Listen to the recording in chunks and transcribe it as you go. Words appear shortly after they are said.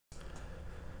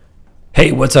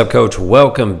Hey, what's up, coach?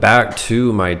 Welcome back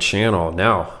to my channel.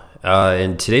 Now,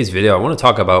 in today's video, I want to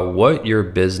talk about what your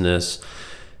business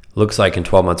looks like in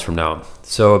 12 months from now.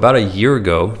 So about a year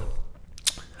ago,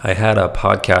 I had a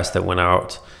podcast that went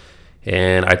out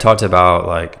and I talked about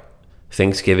like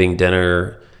Thanksgiving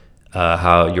dinner,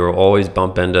 how you'll always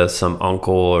bump into some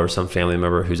uncle or some family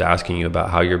member who's asking you about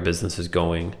how your business is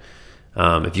going.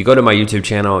 If you go to my YouTube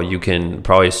channel, you can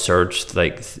probably search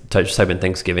type in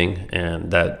Thanksgiving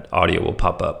and that audio will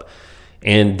pop up.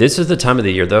 And this is the time of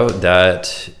the year though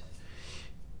that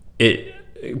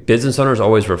business owners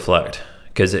always reflect,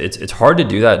 because it's hard to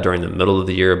do that during the middle of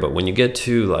the year. But when you get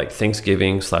to like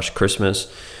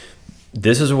Thanksgiving/Christmas,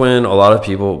 this is when a lot of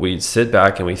people, we sit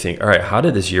back and we think, all right, how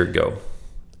did this year go?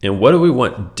 And what do we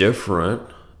want different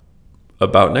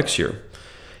about next year?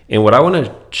 And what I want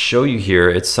to show you here,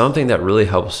 it's something that really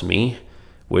helps me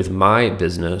with my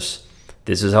business.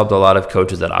 This has helped a lot of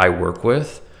coaches that I work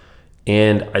with.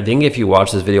 And I think if you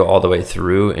watch this video all the way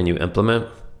through and you implement,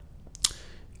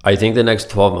 I think the next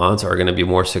 12 months are going to be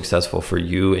more successful for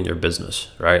you and your business,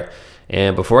 right?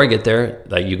 And before I get there,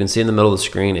 like you can see in the middle of the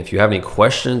screen, if you have any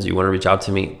questions, you want to reach out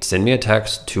to me, send me a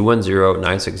text,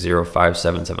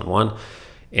 210-960-5771.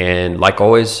 And like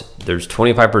always, there's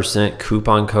 25%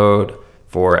 coupon code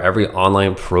for every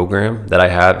online program that I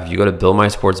have. If you go to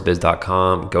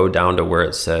buildmysportsbiz.com, go down to where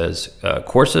it says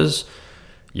courses,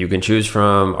 you can choose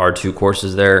from our 2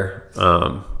 courses there.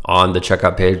 On the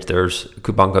checkout page, there's a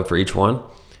coupon code for each one,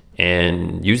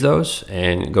 and use those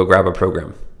and go grab a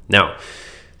program. Now,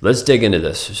 let's dig into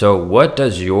this. So what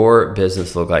does your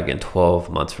business look like in 12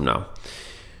 months from now?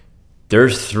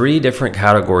 There's 3 different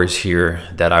categories here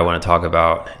that I want to talk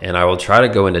about, and I will try to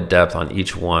go into depth on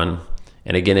each one.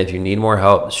 And again, if you need more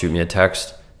help, shoot me a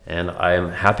text and I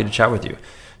am happy to chat with you.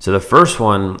 So the first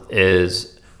one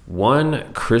is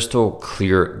one crystal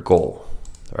clear goal,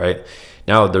 right?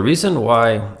 Now, the reason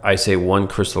why I say one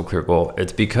crystal clear goal,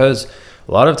 it's because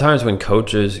a lot of times when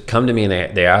coaches come to me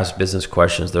and they ask business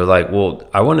questions, they're like, well,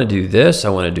 I want to do this,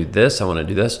 I want to do this, I want to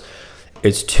do this.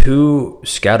 It's too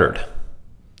scattered.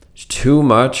 It's too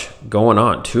much going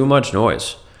on, too much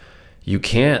noise. You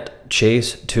can't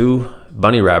chase 2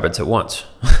 bunny rabbits at once.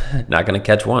 Not going to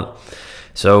catch one.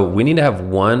 So we need to have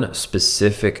one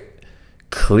specific,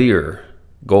 clear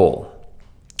goal.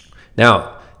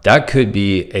 Now, that could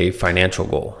be a financial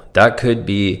goal. That could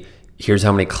be, here's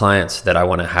how many clients that I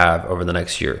want to have over the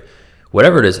next year.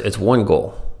 Whatever it is, it's one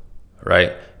goal,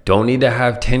 right? Don't need to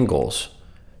have 10 goals.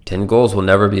 10 goals will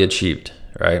never be achieved,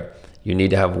 right? You need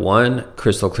to have one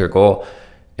crystal clear goal.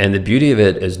 And the beauty of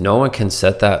it is no one can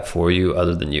set that for you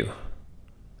other than you.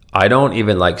 I don't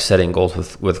even like setting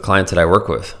goals with clients that I work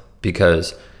with,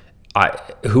 because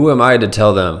who am I to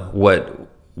tell them what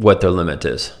their limit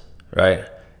is, right?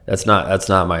 That's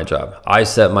not my job. I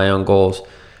set my own goals.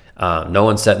 No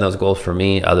one's setting those goals for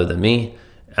me other than me.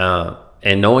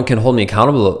 And no one can hold me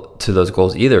accountable to those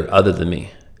goals either other than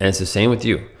me. And it's the same with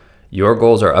you. Your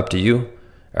goals are up to you,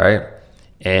 all right?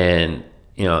 And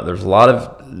you know, there's a lot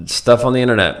of stuff on the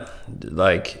internet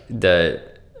like that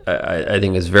I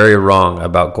think is very wrong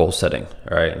about goal setting,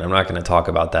 all right? And I'm not going to talk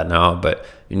about that now, but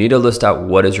you need to list out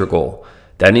what is your goal.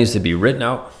 That needs to be written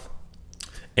out,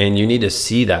 and you need to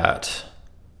see that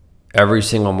every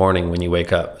single morning when you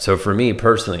wake up. So for me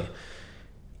personally,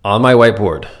 on my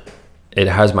whiteboard, it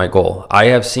has my goal. I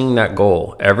have seen that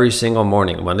goal every single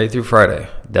morning, Monday through Friday,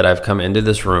 that I've come into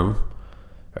this room,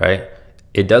 right?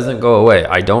 It doesn't go away.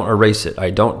 I don't erase it. I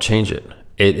don't change it.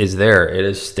 It is there. It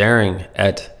is staring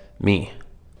at me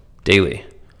daily.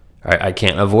 All right? I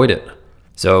can't avoid it.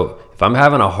 So if I'm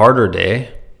having a harder day,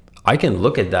 I can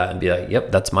look at that and be like,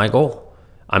 yep, that's my goal.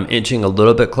 I'm inching a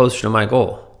little bit closer to my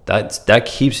goal. That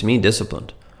keeps me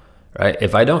disciplined, right?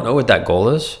 If I don't know what that goal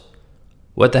is,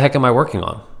 what the heck am I working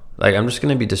on? Like, I'm just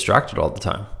going to be distracted all the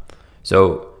time.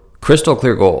 So crystal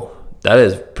clear goal. That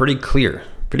is pretty clear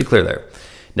there.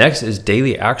 Next is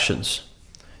daily actions.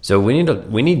 So we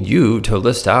need you to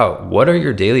list out what are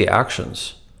your daily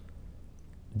actions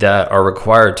that are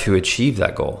required to achieve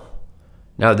that goal.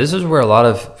 Now, this is where a lot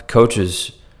of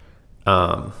coaches,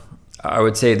 I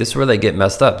would say this is where they get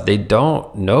messed up. They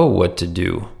don't know what to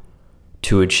do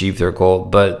to achieve their goal,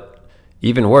 but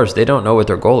even worse, they don't know what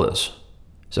their goal is.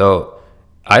 So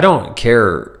I don't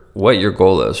care what your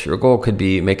goal is. Your goal could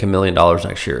be make $1 million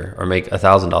next year or make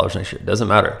 $1,000 next year. It doesn't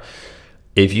matter.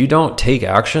 If you don't take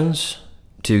actions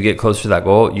to get close to that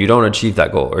goal, you don't achieve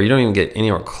that goal, or you don't even get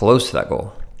anywhere close to that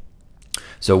goal.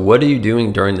 So what are you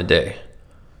doing during the day?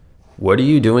 What are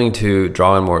you doing to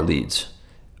draw in more leads?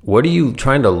 What are you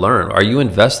trying to learn? Are you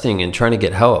investing in trying to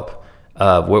get help?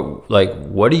 What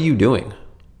are you doing?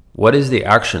 What is the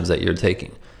actions that you're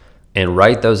taking? and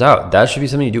write those out. That should be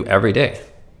something you do every day.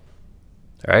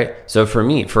 All right. So for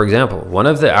me, for example, one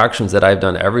of the actions that I've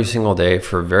done every single day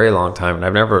for a very long time, and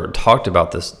I've never talked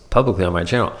about this publicly on my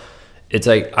channel, it's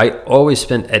like I always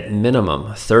spend at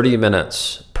minimum 30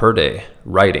 minutes per day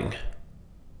writing,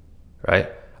 right?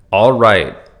 I'll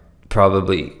write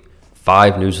probably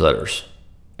 5 newsletters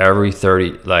every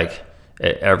 30,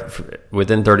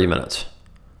 within 30 minutes.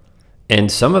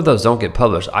 And some of those don't get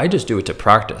published. I just do it to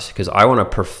practice because I want to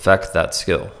perfect that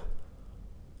skill,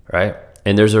 right?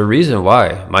 And there's a reason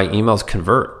why my emails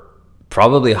convert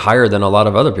probably higher than a lot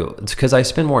of other people. It's because I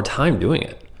spend more time doing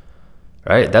it,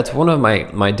 right? That's one of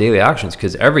my daily actions,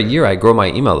 because every year I grow my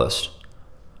email list,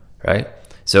 right?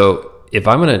 So if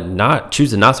I'm going to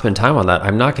choose to not spend time on that,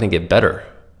 I'm not going to get better,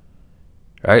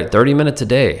 right? 30 minutes a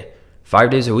day, 5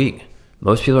 days a week.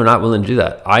 Most people are not willing to do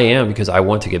that. I am, because I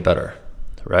want to get better,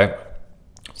 right?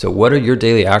 So what are your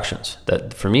daily actions?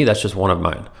 That for me, that's just one of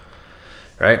mine.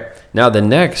 Right now,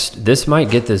 this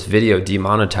might get this video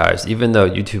demonetized, even though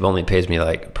YouTube only pays me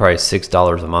like probably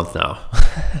 $6 a month now,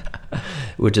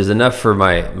 which is enough for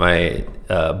my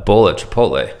bowl at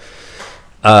Chipotle,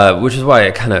 which is why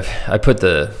I put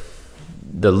the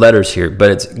letters here,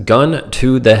 but it's gun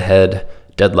to the head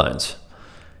deadlines,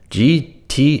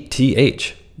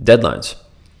 GTTH deadlines.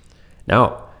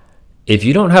 Now, if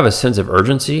you don't have a sense of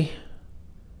urgency,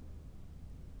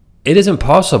 it is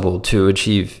impossible to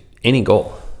achieve any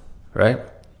goal, right?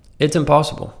 It's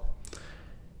impossible.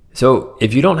 So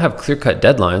if you don't have clear-cut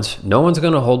deadlines, no one's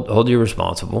going to hold you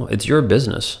responsible. It's your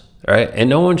business, right? And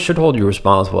no one should hold you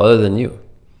responsible other than you,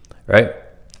 right?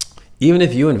 Even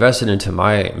if you invested into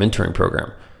my mentoring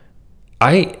program,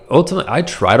 I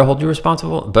try to hold you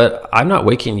responsible, but I'm not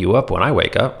waking you up when I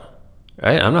wake up,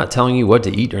 right? I'm not telling you what to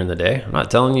eat during the day. I'm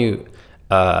not telling you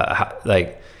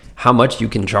how much you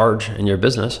can charge in your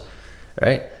business,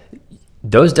 right?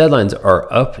 Those deadlines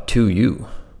are up to you.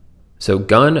 So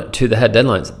gun to the head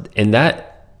deadlines. In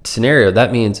that scenario,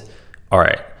 that means, all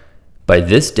right, by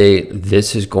this date,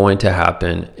 this is going to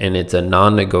happen, and it's a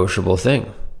non-negotiable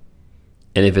thing.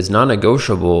 And if it's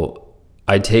non-negotiable,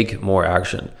 I take more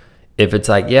action. If it's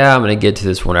like, yeah, I'm going to get to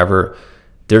this whenever,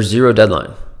 there's zero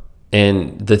deadline.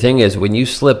 And the thing is, when you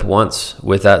slip once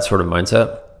with that sort of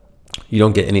mindset, you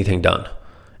don't get anything done.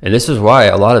 And this is why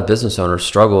a lot of business owners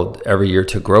struggled every year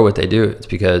to grow what they do. It's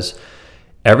because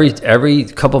every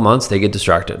couple months they get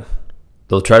distracted.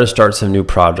 They'll try to start some new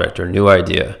project or new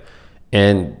idea,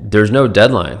 and there's no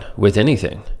deadline with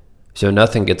anything. So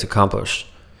nothing gets accomplished.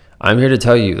 I'm here to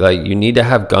tell you, you need to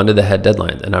have gun to the head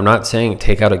deadlines. And I'm not saying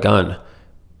take out a gun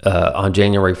on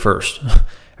January 1st.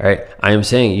 All right. I am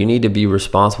saying you need to be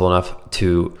responsible enough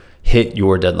to hit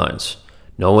your deadlines.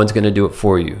 No one's going to do it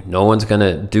for you. No one's going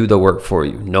to do the work for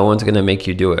you. No one's going to make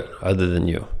you do it other than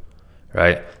you,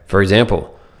 right? For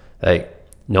example,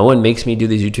 no one makes me do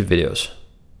these YouTube videos.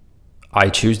 I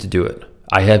choose to do it.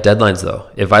 I have deadlines though.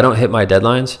 If I don't hit my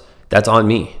deadlines, that's on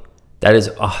me. That is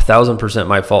 1,000%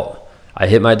 my fault. I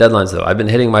hit my deadlines though. I've been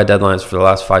hitting my deadlines for the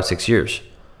last 5-6 years,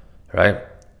 right?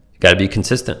 You got to be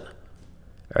consistent,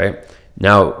 right?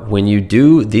 Now, when you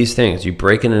do these things, you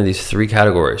break into these 3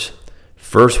 categories.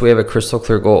 First, we have a crystal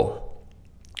clear goal.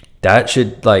 That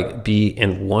should be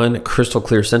in one crystal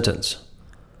clear sentence.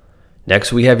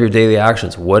 Next, we have your daily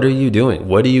actions. What are you doing?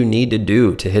 What do you need to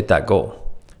do to hit that goal?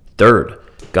 Third,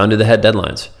 gun to the head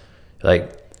deadlines.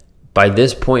 By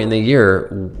this point in the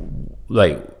year,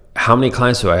 how many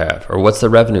clients do I have? Or what's the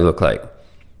revenue look like?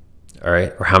 All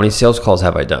right. Or how many sales calls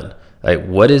have I done?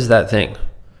 What is that thing?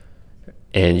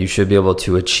 And you should be able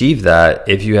to achieve that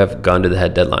if you have gun to the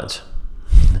head deadlines.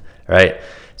 Right?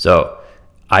 So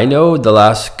I know the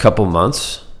last couple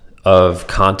months of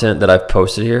content that I've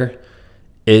posted here,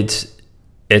 it's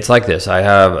like this. I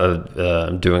have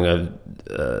I'm doing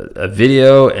a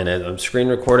video, and I'm screen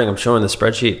recording. I'm showing the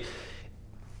spreadsheet.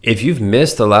 If you've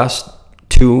missed the last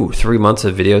 2-3 months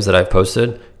of videos that I've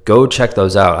posted, go check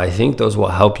those out. I think those will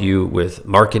help you with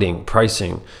marketing,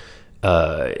 pricing,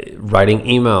 writing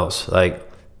emails.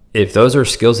 If those are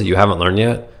skills that you haven't learned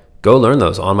yet, go learn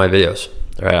those on my videos.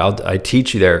 All right, I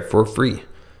teach you there for free,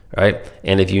 right?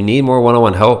 And if you need more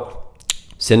one-on-one help,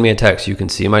 send me a text. You can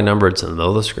see my number. It's in the middle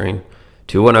of the screen,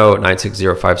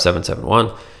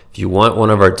 210-960-5771. If you want one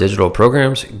of our digital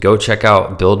programs, go check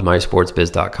out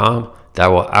buildmysportsbiz.com. That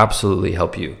will absolutely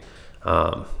help you.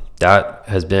 That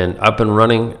has been up and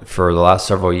running for the last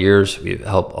several years. We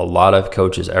help a lot of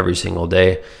coaches every single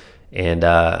day. And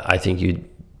I think you'd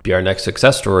be our next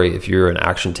success story if you're an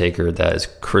action taker that is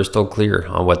crystal clear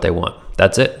on what they want.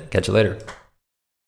 That's it. Catch you later.